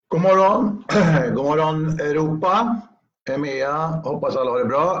God morgon, god morgon Europa, EMEA, hoppas alla har det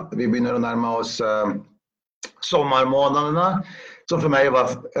bra. Vi börjar närma oss sommarmånaderna. Som för mig var,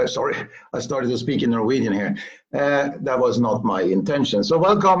 sorry, I started to speak in Norwegian here. That was not my intention. So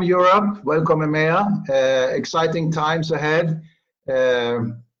welcome Europe, welcome EMEA. Exciting times ahead.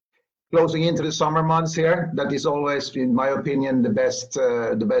 Closing into the summer months here. That is always, in my opinion, the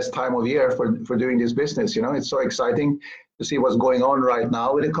best time of year for doing this business. You know, it's so exciting to see what's going on right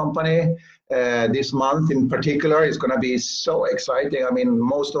now with the company. This month in particular is going to be so exciting. I mean,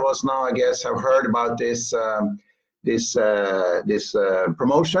 most of us now, I guess, have heard about this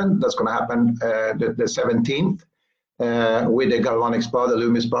promotion that's going to happen the 17th with the Galvanic Spa, the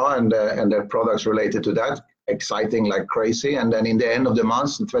Lumi Spa, and the products related to that. Exciting like crazy. And then in the end of the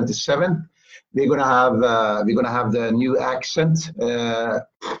month, the 27th, we're gonna have the new accent to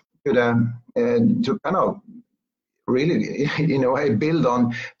kind of really, you know, build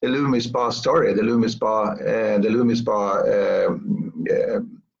on the Lumi Spa story, the Lumi Spa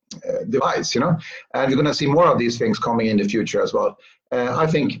device, you know, and you're going to see more of these things coming in the future as well. I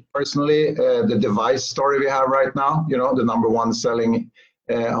think personally, the device story we have right now, you know, the number one selling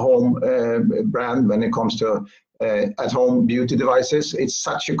home brand when it comes to at-home beauty devices, it's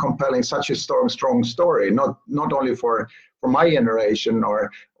such a compelling, such a strong story, not only for my generation or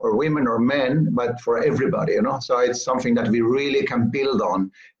women or men, but for everybody, you know. So it's something that we really can build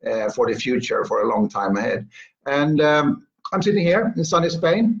on for the future, for a long time ahead. And I'm sitting here in sunny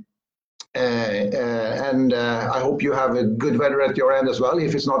Spain, and I hope you have a good weather at your end as well.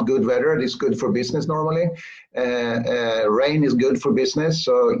 If it's not good weather, it's good for business normally. Rain is good for business,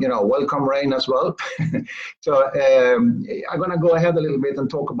 so you know, welcome rain as well. So I'm going to go ahead a little bit and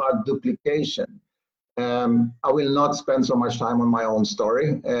talk about duplication. I will not spend so much time on my own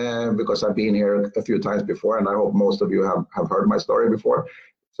story because I've been here a few times before, and I hope most of you have heard my story before.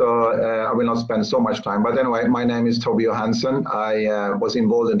 So I will not spend so much time. But anyway, my name is Tobbe Johansson. I was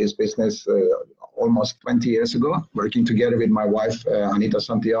involved in this business almost 20 years ago, working together with my wife, Anita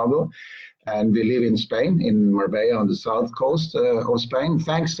Santiago. And we live in Spain, in Marbella on the south coast of Spain,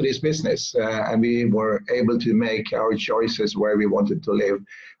 thanks to this business. And we were able to make our choices where we wanted to live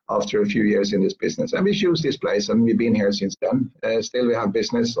after a few years in this business. And we choose this place, and we've been here since then. Still, we have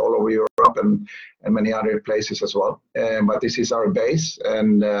business all over Europe and many other places as well. But this is our base,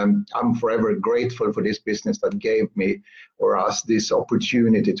 and I'm forever grateful for this business that gave me or us this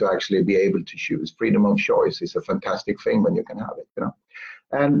opportunity to actually be able to choose. Freedom of choice is a fantastic thing when you can have it, you know.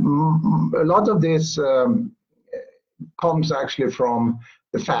 And a lot of this comes actually from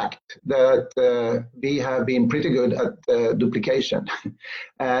the fact that we have been pretty good at duplication.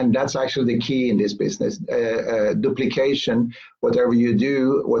 And that's actually the key in this business. Duplication, whatever you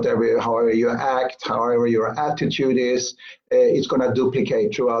do, however you act, however your attitude is, it's going to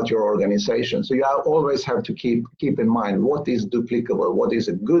duplicate throughout your organization. So you always have to keep in mind what is duplicable, what is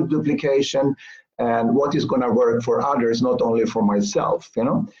a good duplication, and what is going to work for others, not only for myself, you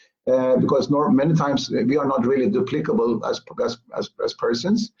know. Because many times we are not really duplicable as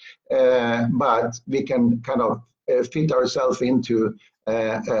persons, but we can kind of fit ourselves into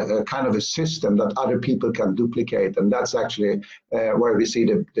a kind of a system that other people can duplicate, and that's actually where we see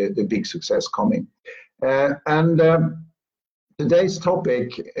the big success coming. Today's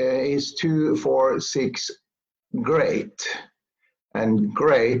topic is 2, 4, 6 great. And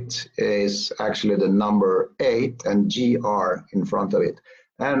great is actually the number 8 and GR in front of it.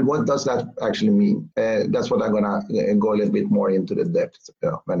 And what does that actually mean? That's what I'm going to go a little bit more into the depth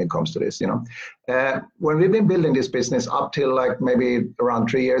when it comes to this, you know. When we've been building this business up till like maybe around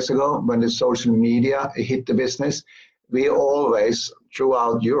 3 years ago, when the social media hit the business, we always,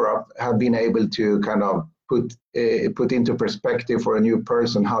 throughout Europe, have been able to kind of put into perspective for a new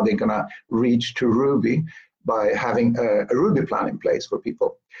person how they're going to reach to Ruby by having a Ruby plan in place for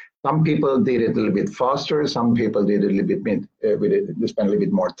people. Some people did it a little bit faster. Some people did it a little bit they spent a little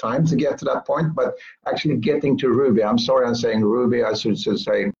bit more time to get to that point. But actually getting to Ruby, I'm sorry I'm saying Ruby, I should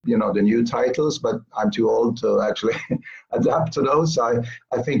say, you know, the new titles, but I'm too old to actually adapt to those. I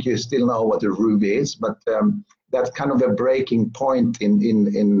think you still know what the Ruby is, but that's kind of a breaking point in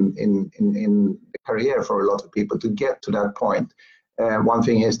the career for a lot of people to get to that point. One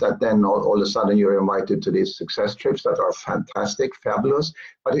thing is that then all of a sudden you're invited to these success trips that are fantastic, fabulous,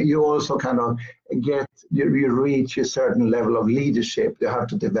 but you also kind of you reach a certain level of leadership. You have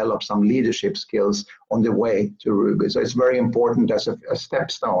to develop some leadership skills on the way to Ruby. So it's very important as a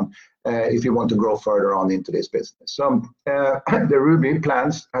stepstone if you want to grow further on into this business. So the Ruby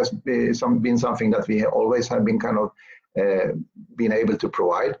plans has been something that we always have been kind of been able to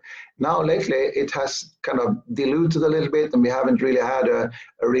provide. Now lately it has kind of diluted a little bit, and we haven't really had a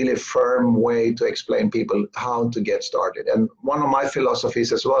really firm way to explain people how to get started. And one of my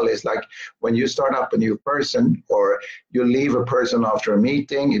philosophies as well is like, when you start up a new person, or you leave a person after a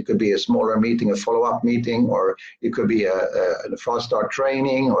meeting, it could be a smaller meeting, a follow-up meeting, or it could be a fast start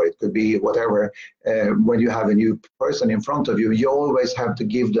training, or it could be whatever. When you have a new person in front of you, you always have to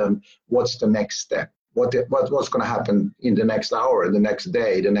give them what's the next step. What's going to happen in the next hour, the next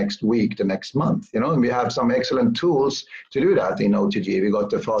day, the next week, the next month, you know. And we have some excellent tools to do that in OTG. We got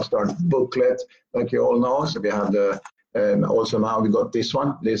the Fast Start booklet, like you all know. So we have and also now we got this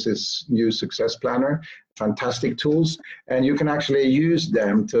one. This is new Success Planner, fantastic tools, and you can actually use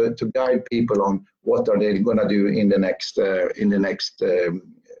them to guide people on what are they going to do in the next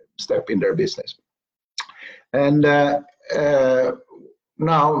step in their business. And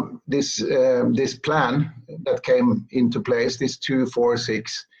now this plan that came into place, this 2, 4,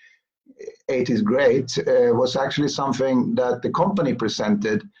 6, 8 is great, was actually something that the company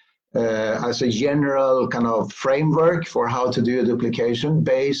presented as a general kind of framework for how to do a duplication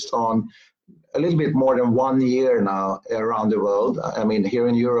based on a little bit more than 1 year now around the world. I mean, here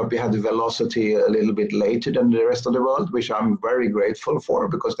in Europe, we had the velocity a little bit later than the rest of the world, which I'm very grateful for,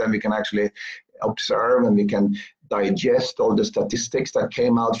 because then we can actually observe and we can digest all the statistics that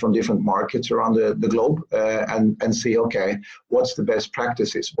came out from different markets around the globe, and see, okay, what's the best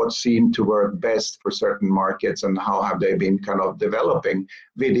practices, what seemed to work best for certain markets, and how have they been kind of developing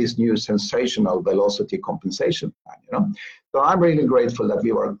with this new sensational velocity compensation plan, you know. So I'm really grateful that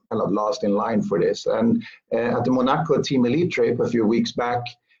we were kind of last in line for this. And at the Monaco Team Elite trip a few weeks back,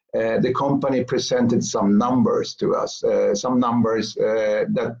 the company presented some numbers to us, that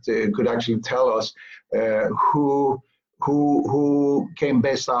could actually tell us who came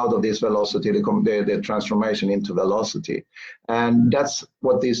best out of this velocity, the transformation into velocity. And that's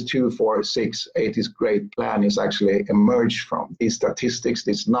what this 2, 4, 6, 8 is great plan is actually emerged from. These statistics,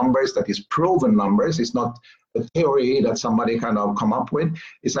 these numbers, that is proven numbers. It's not a theory that somebody kind of come up with.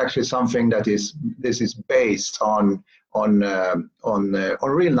 It's actually something that is based on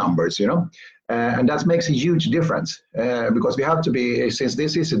real numbers, you know. And that makes a huge difference, because we have to be, since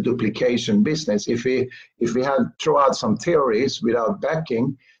this is a duplication business, if we throw out some theories without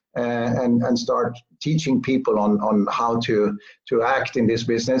backing, and start teaching people on how to act in this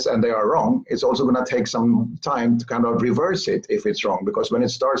business, and they are wrong, it's also going to take some time to kind of reverse it if it's wrong, because when it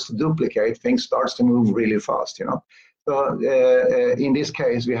starts to duplicate, things starts to move really fast, you know. So in this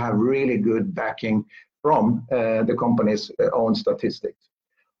case, we have really good backing from the company's own statistics.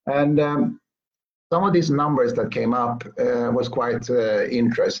 And some of these numbers that came up was quite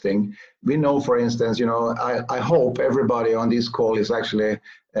interesting. We know, for instance, you know, I hope everybody on this call is actually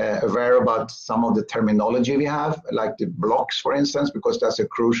aware about some of the terminology we have, like the blocks, for instance, because that's a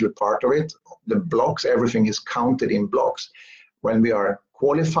crucial part of it. The blocks, everything is counted in blocks. When we are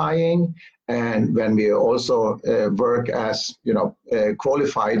qualifying, and when we also work as, you know,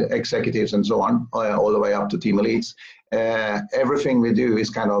 qualified executives and so on, all the way up to team elites, everything we do is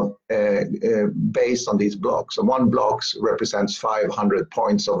kind of based on these blocks. So one block represents 500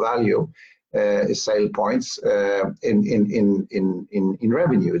 points of value, sale points in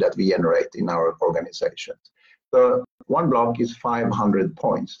revenue that we generate in our organization. So one block is 500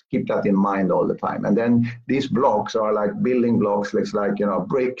 points. Keep that in mind all the time. And then these blocks are like building blocks. It's like, you know,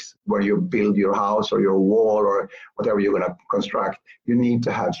 bricks where you build your house or your wall or whatever you're going to construct. You need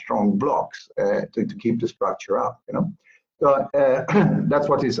to have strong blocks to keep the structure up, you know. So that's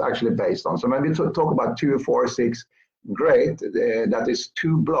what it's actually based on. So when we talk about 2, 4, 6, great. That is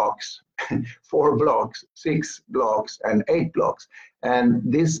 2 blocks, 4 blocks, 6 blocks, and 8 blocks. And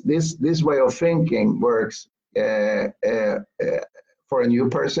this way of thinking works for a new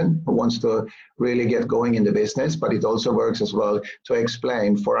person who wants to really get going in the business, but it also works as well to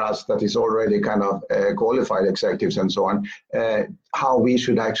explain for us that is already kind of qualified executives and so on, how we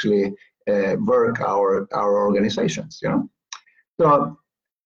should actually work our organizations, you know. So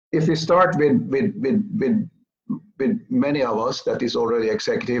if we start with many of us that is already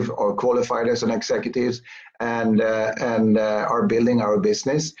executive or qualified as an executive and are building our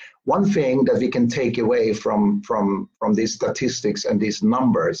business, one thing that we can take away from these statistics and these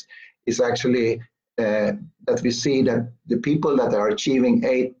numbers is actually that we see that the people that are achieving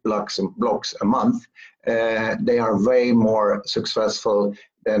 8 blocks a month, they are way more successful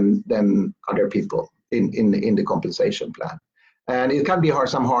than other people in the compensation plan. And it can be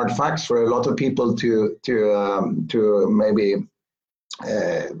some hard facts for a lot of people to maybe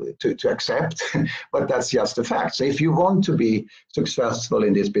to accept, but that's just a fact. So if you want to be successful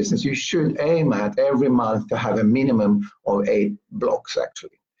in this business, you should aim at every month to have a minimum of 8 blocks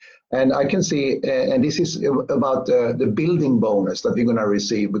actually. And I can see, and this is about the building bonus that we're going to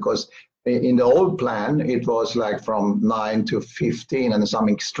receive, because in the old plan, it was like from 9 to 15, and in some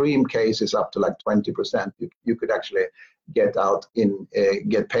extreme cases up to like 20%. You could actually get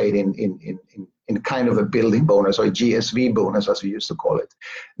paid in kind of a building bonus, or a GSV bonus, as we used to call it.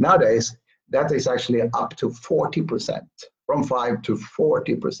 Nowadays, that is actually up to 40%, from 5 to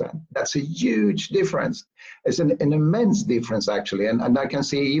 40%. That's a huge difference. It's an immense difference, actually. And I can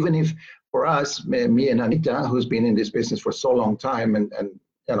see, even if for us, me and Anita, who's been in this business for so long time, and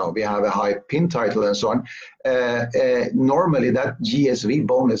you know, we have a high pin title and so on, normally that GSV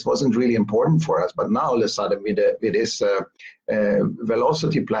bonus wasn't really important for us. But now all of a sudden, with this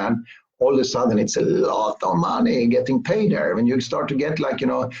velocity plan, all of a sudden it's a lot of money getting paid there. When you start to get like, you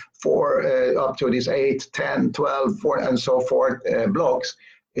know, 4 up to these 8, 10, 12, 4, and so forth blocks,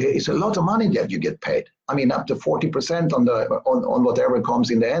 it's a lot of money that you get paid. I mean, up to 40% on whatever comes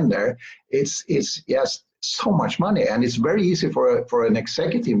in the end there. It's yes, so much money, and it's very easy for an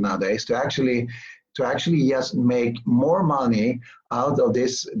executive nowadays to actually just make more money out of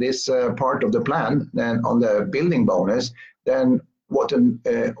this part of the plan than on the building bonus than what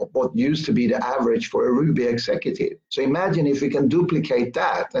used to be the average for a Ruby executive. So imagine if we can duplicate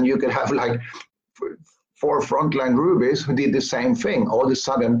that, and you could have like 4 frontline Rubies who did the same thing. All of a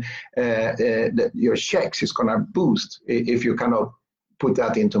sudden, your checks is going to boost if you kind of put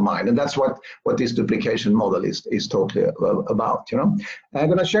that into mind. And that's what this duplication model is totally about, you know. I'm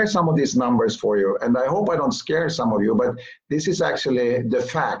going to share some of these numbers for you, and I hope I don't scare some of you, but this is actually the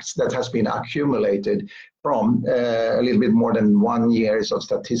facts that has been accumulated from a little bit more than 1 year of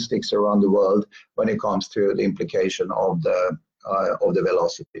statistics around the world when it comes to the implication of the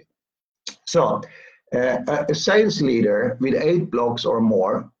velocity. So a sales leader with 8 blocks or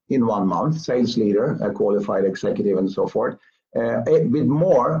more in 1 month, sales leader, a qualified executive and so forth, with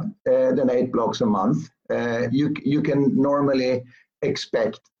more than 8 blocks a month, you can normally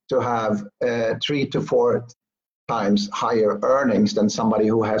expect to have 3 to 4 times higher earnings than somebody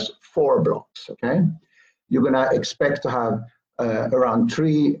who has 4 blocks, okay? You're gonna expect to have around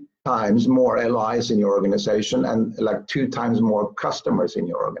 3 times more LIs in your organization and like 2 times more customers in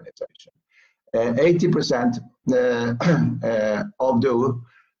your organization. 80% of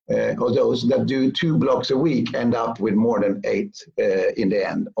those that do 2 blocks a week end up with more than 8 in the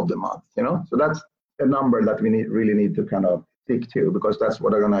end of the month, you know? So that's a number that we really need to kind of stick to, because that's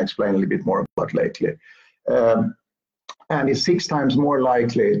what I'm going to explain a little bit more about lately. And it's 6 times more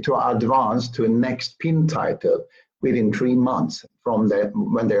likely to advance to a next pin title within 3 months from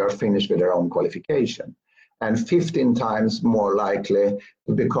when they are finished with their own qualification, and 15 times more likely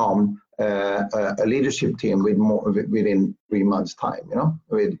to become a leadership team within 3 months' time, you know,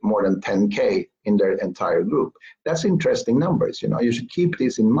 with more than 10K in their entire group. That's interesting numbers, you know. You should keep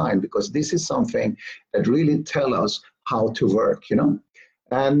this in mind, because this is something that really tells us how to work, you know.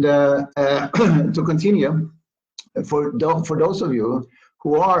 And to continue, for those of you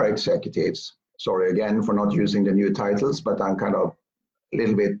who are executives, sorry again for not using the new titles, but I'm kind of a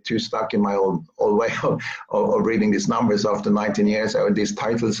little bit too stuck in my old way of reading these numbers after 19 years, or these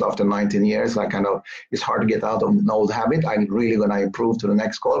titles after 19 years. I kind of, it's hard to get out of an old habit. I'm really going to improve to the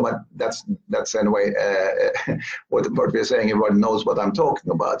next call, but that's anyway what we're saying. Everybody knows what I'm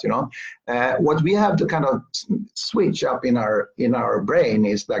talking about, you know. What we have to kind of switch up in our brain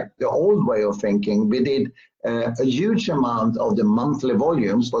is like the old way of thinking. We did a huge amount of the monthly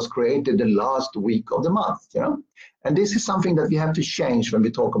volumes was created the last week of the month, you know. And this is something that we have to change when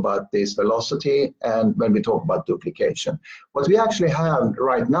we talk about this velocity and when we talk about duplication. What we actually have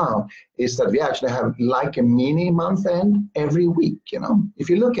right now is that we actually have like a mini month end every week, you know. If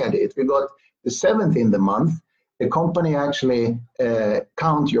you look at it, we got the 7th in the month. The company actually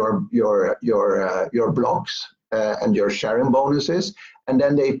count your blocks and your sharing bonuses, and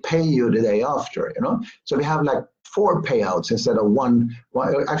then they pay you the day after, you know. So we have like 4 payouts instead of 1,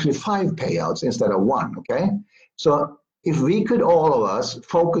 actually 5 payouts instead of 1, okay? So if we could, all of us,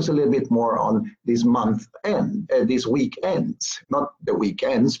 focus a little bit more on this month end, these weekends, not the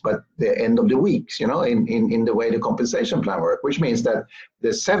weekends, but the end of the weeks, you know, in the way the compensation plan works, which means that the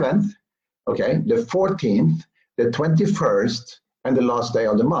 7th, okay, the 14th, the 21st, and the last day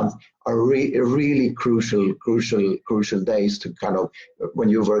of the month are really crucial days to kind of, when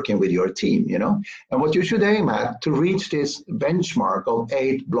you're working with your team, you know. And what you should aim at to reach this benchmark of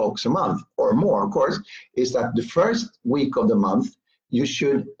 8 blocks a month or more, of course, is that the first week of the month, you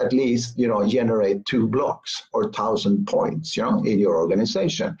should at least, generate 2 blocks or 1,000 points, in your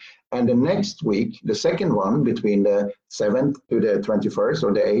organization. And the next week, the second one, between the 7th to the 21st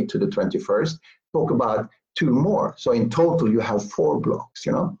or the 8th to the 21st, talk about 2 more. So in total, you have 4 blocks,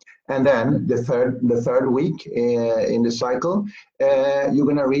 And then the third week in the cycle, you're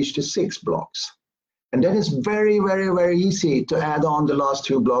going to reach the 6 blocks. And then it's very, very, very easy to add on the last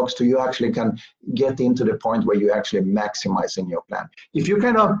 2 blocks to you actually can get into the point where you actually maximizing your plan. If you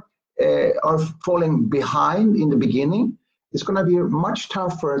kind of are falling behind in the beginning, it's going to be much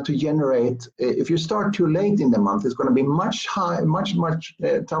tougher to generate. If you start too late in the month, it's going to be much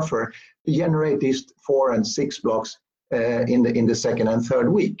tougher to generate these 4 and 6 blocks in the second and third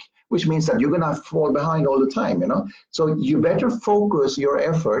week, which means that you're going to fall behind all the time, So you better focus your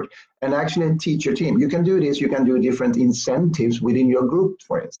effort and actually teach your team. You can do this. You can do different incentives within your group,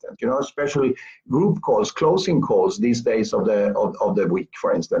 for instance, especially group calls, closing calls these days of the week,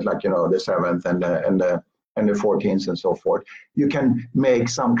 for instance, like, the 7th and the 14th and so forth. You can make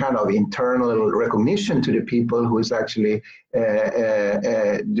some kind of internal recognition to the people who is actually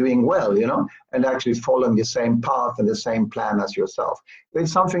doing well, and actually following the same path and the same plan as yourself.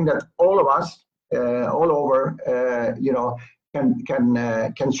 It's something that all of us, all over,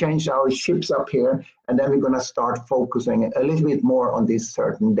 can change our ships up here, and then we're going to start focusing a little bit more on these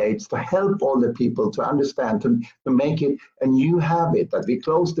certain dates to help all the people to understand, to make it a new habit that we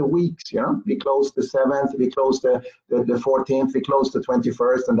close the weeks, we close the 7th, we close the 14th, we close the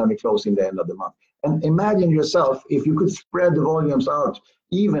 21st, and then we close in the end of the month. And imagine yourself, if you could spread the volumes out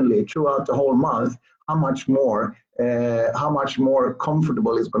evenly throughout the whole month, how much more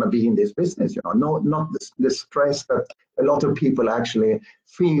comfortable it's going to be in this business, not the stress that a lot of people actually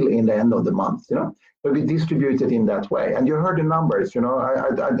feel in the end of the month, but we distribute it in that way. And you heard the numbers,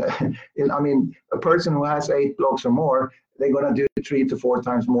 I mean, a person who has 8 blocks or more, they're going to do 3 to 4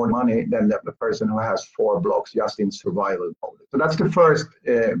 times more money than the person who has 4 blocks just in survival mode. So that's the first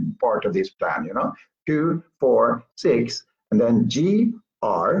part of this plan, 2, 4, 6, and then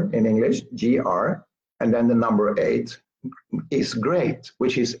GR in English, GR, and then the number 8 is great,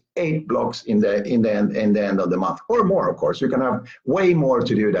 which is 8 blocks in the end of the month, or more. Of course, you can have way more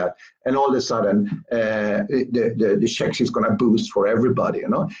to do that, and all of a sudden the checks is going to boost for everybody.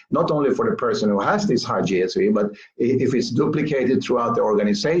 Not only for the person who has this high GSV, but if it's duplicated throughout the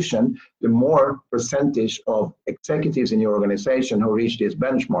organization, the more percentage of executives in your organization who reach this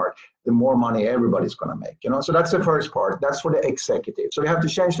benchmark, the more money everybody's going to make. So that's the first part. That's for the executive. So we have to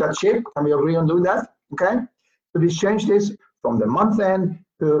change that ship. Can we agree on doing that? Okay. So we change this from the month end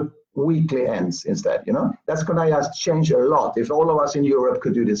to weekly ends instead, That's going to just change a lot. If all of us in Europe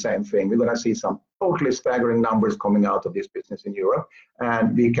could do the same thing, we're going to see some totally staggering numbers coming out of this business in Europe,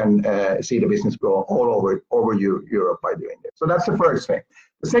 and we can see the business grow all over Europe by doing this. So that's the first thing.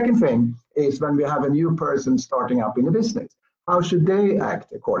 The second thing is when we have a new person starting up in the business, how should they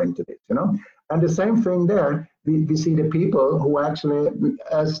act according to this, And the same thing there, we see the people who actually,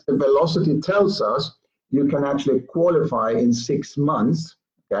 as the velocity tells us, you can actually qualify in 6 months,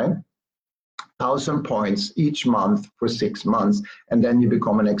 okay? 1,000 points each month for 6 months, and then you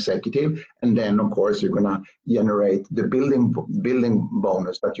become an executive, and then of course you're gonna generate the building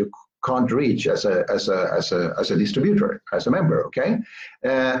bonus that you can't reach as a distributor, as a member, okay?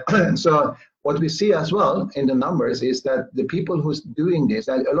 So what we see as well in the numbers is that the people who's doing this,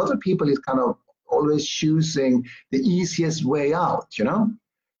 a lot of people is kind of always choosing the easiest way out,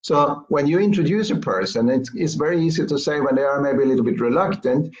 So when you introduce a person, it's very easy to say when they are maybe a little bit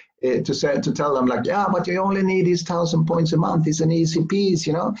reluctant to tell them like, yeah, but you only need these 1,000 points a month. It's an easy piece,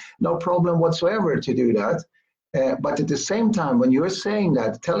 no problem whatsoever to do that. But at the same time, when you're saying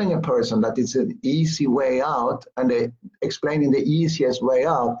that, telling a person that it's an easy way out and explaining the easiest way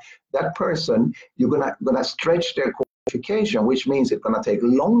out, that person, you're gonna stretch their qualification, which means it's gonna take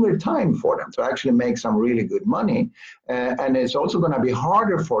longer time for them to actually make some really good money. And it's also gonna be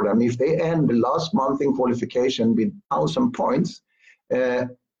harder for them if they end the last month in qualification with 1,000 points.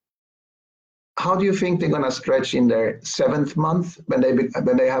 How do you think they're going to stretch in their 7th month when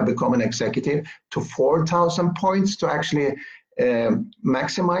they have become an executive to 4,000 points to actually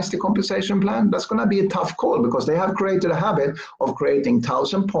maximize the compensation plan? That's going to be a tough call because they have created a habit of creating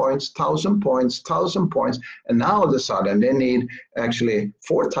 1,000 points, 1,000 points, 1,000 points, and now all of a sudden they need actually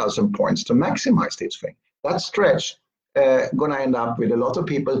 4,000 points to maximize this thing. That stretch going to end up with a lot of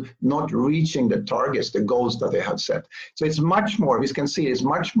people not reaching the targets, the goals that they have set. So it's much more, we can see it's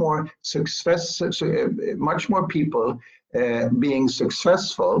much more success, much more people being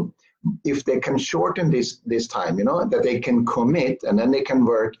successful if they can shorten this time, you know, that they can commit and then they can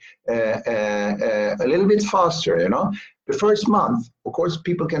work a little bit faster, you know. The first month, of course,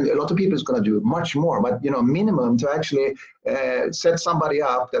 a lot of people is going to do much more, but, you know, minimum to actually set somebody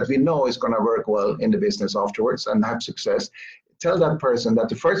up that we know is going to work well in the business afterwards and have success. Tell that person that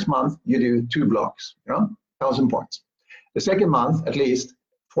the first month you do 2 blocks, you know, 1,000 points. The second month, at least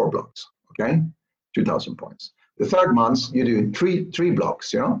 4 blocks, okay, 2,000 points. The third month you do three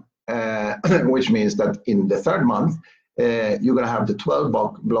blocks, you know, which means that in the third month, you're going to have the 12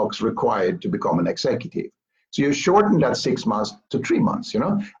 blocks required to become an executive. So you shorten that 6 months to 3 months, you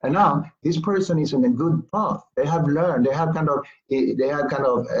know, and now this person is in a good path. They have learned, they have kind of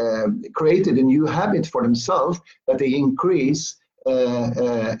created a new habit for themselves that they increase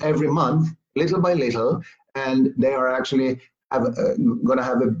every month, little by little, and they are actually going to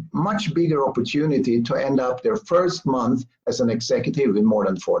have a much bigger opportunity to end up their first month as an executive with more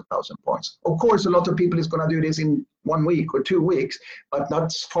than 4,000 points. Of course, a lot of people is going to do this in 1 week or 2 weeks, but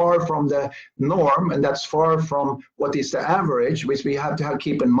that's far from the norm, and that's far from what is the average, which we have to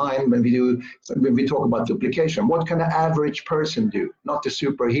keep in mind when we talk about duplication. What can an average person do? Not the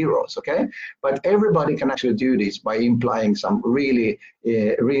superheroes, okay? But everybody can actually do this by implying some really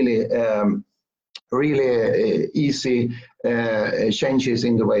easy changes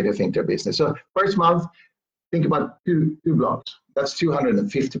in the way they think their business. So first month, think about two blocks. That's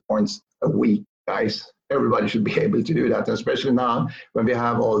 250 points a week, guys. Everybody should be able to do that, especially now when we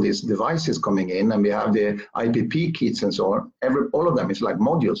have all these devices coming in and we have the IPP kits and so on. All of them is like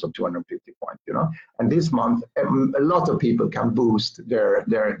modules of 250 points, you know. And this month, a lot of people can boost their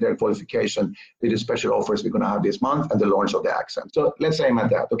qualification with the special offers we're going to have this month and the launch of the accent. So let's aim at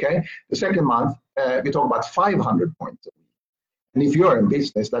that, okay? The second month, we talk about 500 points. And if you're in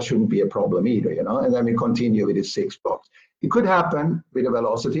business, that shouldn't be a problem either, you know. And then we continue with the 6 blocks. It could happen with a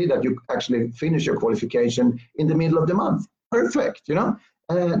velocity that you actually finish your qualification in the middle of the month. Perfect, you know.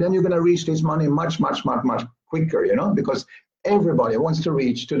 Then you're going to reach this money much quicker, you know, because everybody wants to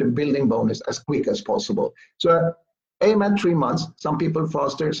reach to the building bonus as quick as possible. So aim at 3 months. Some people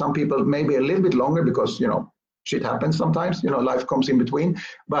faster, some people maybe a little bit longer because, you know, shit happens sometimes, you know, life comes in between.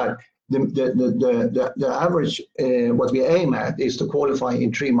 But the average, what we aim at is to qualify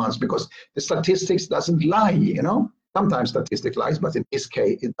in 3 months, because the statistics doesn't lie, you know. Sometimes statistics lies, but in this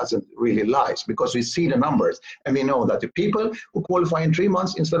case, it doesn't really lie, because we see the numbers and we know that the people who qualify in 3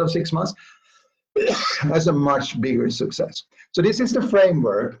 months instead of 6 months has a much bigger success. So this is the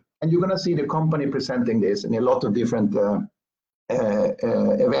framework, and you're going to see the company presenting this in a lot of different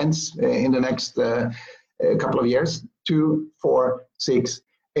events in the next couple of years. 2, 4, 6,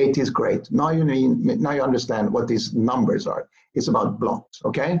 8 is great. Now you understand what these numbers are. It's about blocks,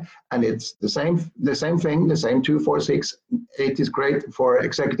 okay? And it's the same thing, the same 2, 4, 6, 8 is great for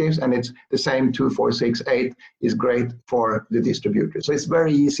executives, and it's the same 2, 4, 6, 8 is great for the distributor. So it's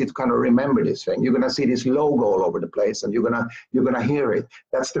very easy to kind of remember this thing. You're gonna see this logo all over the place, and you're gonna hear it.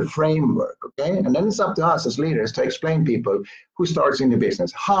 That's the framework, okay? And then it's up to us as leaders to explain people who starts in the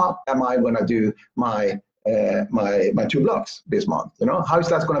business. How am I gonna do my 2 blocks this month? You know, how is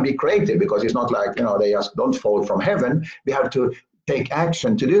that going to be created? Because it's not like, you know, they just don't fall from heaven. We have to take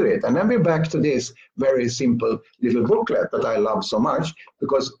action to do it. And then we're back to this very simple little booklet that I love so much,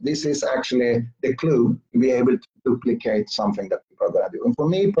 because this is actually the clue to be able to duplicate something that people are going to do. And for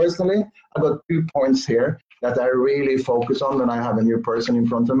me personally, I got 2 points here that I really focus on when I have a new person in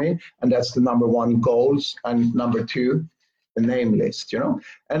front of me, and that's the number 1, goals, and number 2, the name list, you know.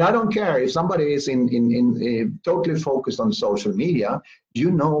 And I don't care if somebody is in totally focused on social media,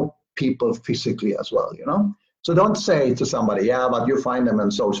 you know people physically as well, you know. So don't say to somebody, yeah, but you find them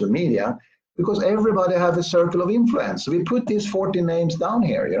on social media, because everybody has a circle of influence. So we put these 40 names down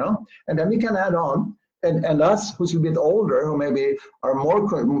here, you know, and then we can add on. And us who's a bit older, who maybe are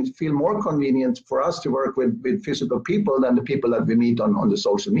feel more convenient for us to work with physical people than the people that we meet on the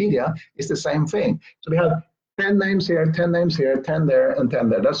social media, is the same thing. So we have 10 names here, 10 names here, 10 there, and 10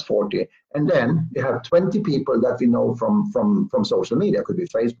 there. That's 40. And then we have 20 people that we know from social media. Could be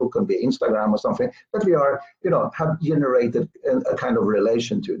Facebook, could be Instagram or something, that we are, you know, have generated a kind of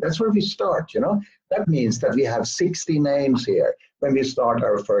relation to. That's where we start, you know. That means that we have 60 names here when we start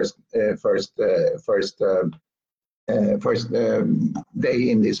our first day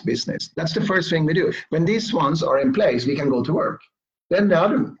in this business. That's the first thing we do. When these ones are in place, we can go to work. Then the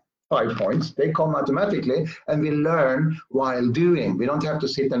other 5 points, they come automatically, and we learn while doing. We don't have to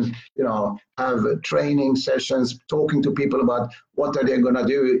sit and, you know, have training sessions talking to people about what are they going to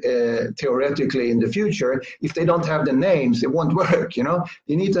do theoretically in the future. If they don't have the names, it won't work, you know.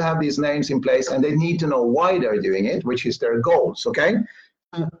 You need to have these names in place, and they need to know why they're doing it, which is their goals, okay?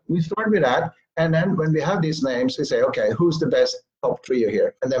 We start with that, and then when we have these names, we say, okay, who's the best top trio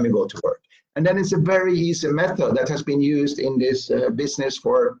here? And then we go to work. And then it's a very easy method that has been used in this business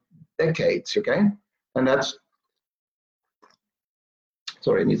for decades, okay? And that's,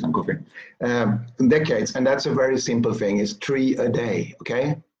 sorry, I need some coffee. Decades, and that's a very simple thing, is 3 a day,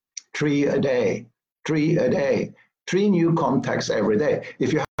 okay? 3 a day, 3 a day. 3 new contacts every day.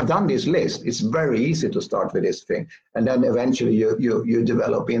 If you have done this list, it's very easy to start with this thing. And then eventually you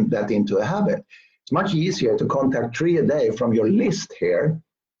develop that into a habit. It's much easier to contact 3 a day from your list here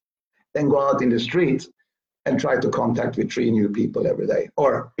than go out in the street and try to contact with 3 new people every day,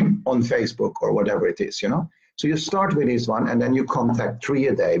 or on Facebook or whatever it is, you know. So you start with this one, and then you contact 3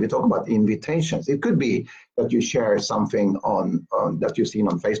 a day. We talk about invitations. It could be that you share something on that you've seen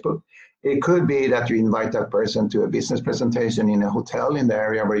on Facebook. It could be that you invite that person to a business presentation in a hotel in the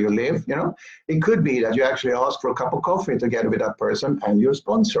area where you live, you know. It could be that you actually ask for a cup of coffee together with that person and you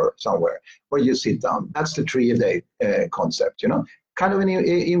sponsor somewhere where you sit down. That's the 3 a day concept, you know. Kind of an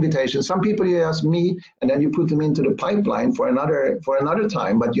invitation. Some people you just meet and then you put them into the pipeline for another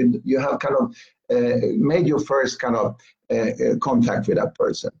time, but you have kind of made your first kind of contact with that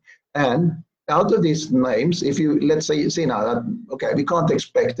person. And out of these names, if you, let's say, see now that, okay, we can't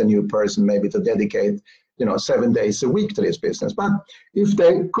expect a new person maybe to dedicate, you know, 7 days a week to this business, but if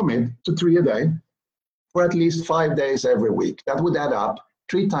they commit to 3 a day for at least 5 days every week, that would add up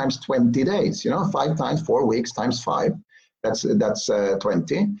 3 times 20 days, you know, 5 times 4 weeks times 5, that's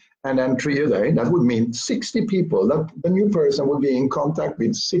 20, and then 3 a day, that would mean 60 people. That the new person would be in contact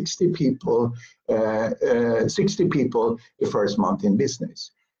with 60 people, 60 people the first month in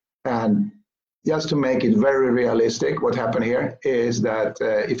business. And just to make it very realistic, what happened here is that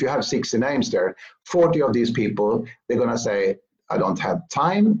if you have 60 names there, 40 of these people, they're going to say, I don't have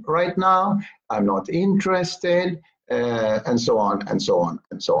time right now, I'm not interested, and so on, and so on,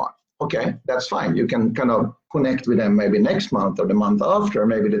 and so on. Okay, that's fine. You can kind of connect with them maybe next month or the month after.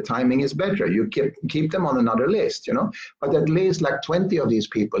 Maybe the timing is better. You keep them on another list, you know. But at least like 20 of these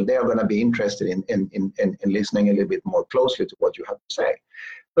people, they are going to be interested in listening a little bit more closely to what you have to say.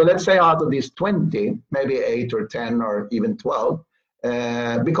 So let's say out of these 20, maybe 8 or 10 or even 12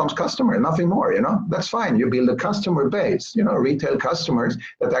 becomes customer, nothing more, you know. That's fine. You build a customer base, you know, retail customers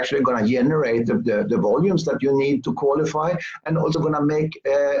that actually going to generate the volumes that you need to qualify, and also going to make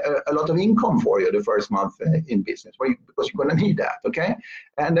a lot of income for you the first month in business, because you're going to need that, okay?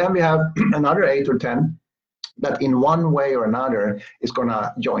 And then we have another 8 or 10 that in one way or another is going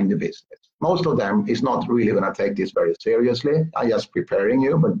to join the business. Most of them is not really going to take this very seriously. I'm just preparing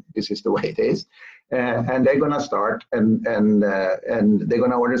you, but this is the way it is. And they're going to start and they're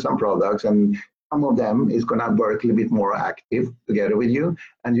going to order some products, and some of them is going to work a little bit more active together with you,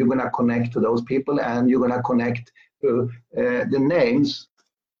 and you're going to connect to those people, and you're going to connect to the names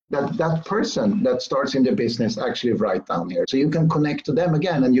that person that starts in the business actually write down here. So you can connect to them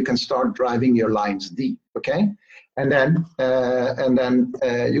again, and you can start driving your lines deep, okay? And then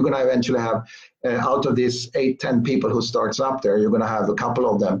you're going to eventually have, out of these 8-10 people who starts up there, you're going to have a couple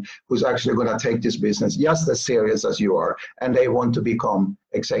of them who's actually going to take this business just as serious as you are, and they want to become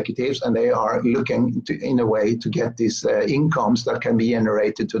executives, and they are looking to, in a way, to get these incomes that can be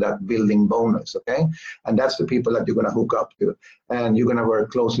generated to that building bonus, okay? And that's the people that you're going to hook up to, and you're going to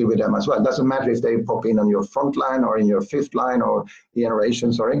work closely with them as well. It doesn't matter if they pop in on your front line or in your fifth line or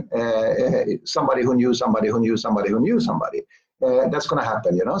generation, somebody who knew somebody who knew somebody who knew somebody. That's going to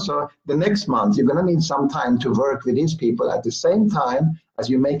happen, you know. So the next month, you're going to need some time to work with these people at the same time as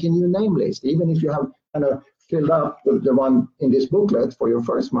you make a new name list. Even if you have kind of filled up the one in this booklet for your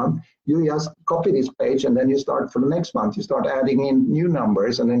first month, you just copy this page, and then you start for the next month. You start adding in new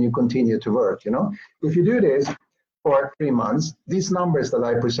numbers, and then you continue to work, you know. If you do this for 3 months, these numbers that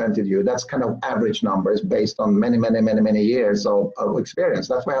I presented you, that's kind of average numbers based on many years of experience.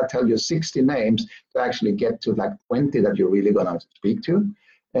 That's why I tell you 60 names to actually get to like 20 that you're really going to speak to.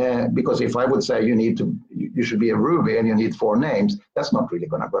 Because if I would say you should be a Ruby and you need 4 names, that's not really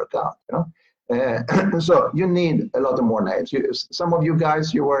going to work out, you know. So you need a lot of more names. Some of you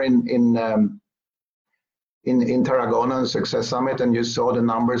guys, you were in Tarragona Success Summit, and you saw the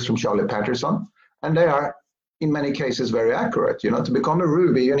numbers from Charlie Patterson, and they are in many cases very accurate. You know, to become a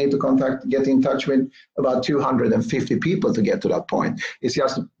Ruby, you need to get in touch with about 250 people to get to that point. It's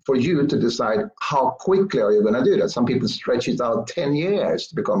just for you to decide how quickly are you going to do that. Some people stretch it out 10 years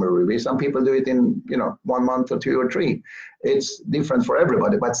to become a Ruby. Some people do it in 1 month or 2 or 3. It's different for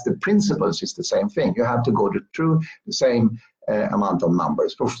everybody, but the principles is the same thing. You have to go through the same amount of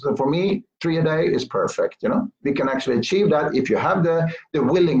numbers. For me, 3 a day is perfect. You know, we can actually achieve that if you have the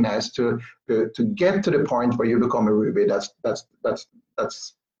willingness to get to the point where you become a Ruby. That's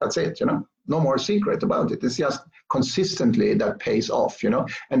That's it, you know. No more secret about it. It's just consistently that pays off, you know.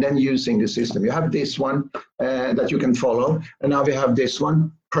 And then using the system. You have this one that you can follow, and now we have this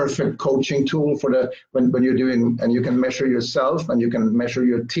one, perfect coaching tool for the when you're doing, and you can measure yourself and you can measure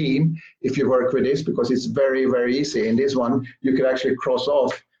your team if you work with this, because it's very, very easy. In this one, you could actually cross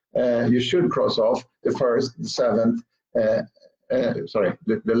off. You should cross off the 1st, the 7th.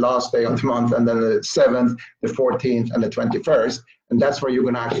 The last day of the month, and then the 7th, the 14th, and the 21st. And that's where you're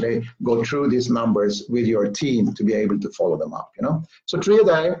going to actually go through these numbers with your team to be able to follow them up, you know. So 3 a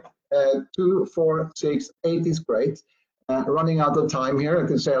day, 2, 4, 6, 8 is great. Running out of time here, I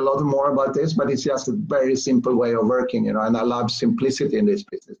can say a lot more about this, but it's just a very simple way of working, you know, and I love simplicity in this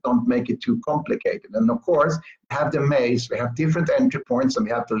business. Don't make it too complicated. And of course, we have the maze, we have different entry points, and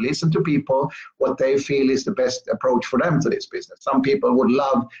we have to listen to people, what they feel is the best approach for them to this business. Some people would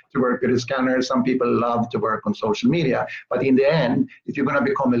love to work with a scanner, some people love to work on social media, but in the end, if you're going to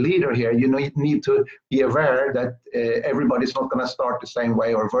become a leader here, you need to be aware that everybody's not going to start the same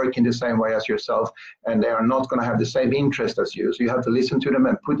way or work in the same way as yourself, and they are not going to have the same interest as you. So you have to listen to them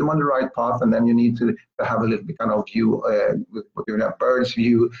and put them on the right path, and then you need to have a little bit kind of view, a bird's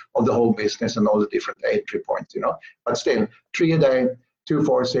view of the whole business and all the different entry points, you know. But still, 3 a day, 2,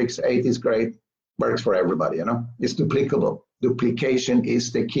 4, 6, 8 is great, works for everybody, you know. It's duplicable. Duplication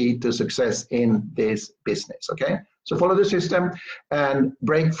is the key to success in this business, okay? So follow the system and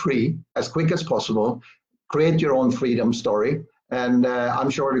break free as quick as possible. Create your own freedom story. And I'm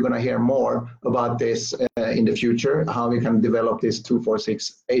sure we're going to hear more about this in the future, how we can develop this 2, 4,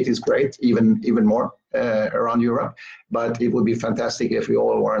 6, 8 is great, even more around Europe. But it would be fantastic if we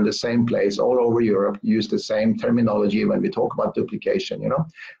all were in the same place, all over Europe, use the same terminology when we talk about duplication, you know.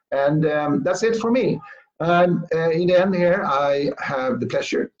 And that's it for me. And in the end here, I have the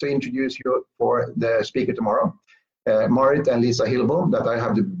pleasure to introduce you for the speaker tomorrow, Marit and Lisa Hillbom, that I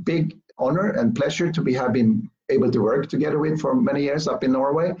have the big honor and pleasure to have been able to work together with for many years up in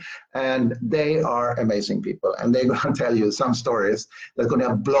Norway. And they are amazing people, and they're going to tell you some stories that's going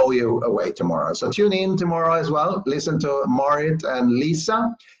to blow you away tomorrow. So tune in tomorrow as well. Listen to Marit and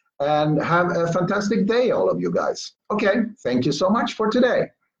Lisa, and have a fantastic day, all of you guys. Okay, thank you so much for today.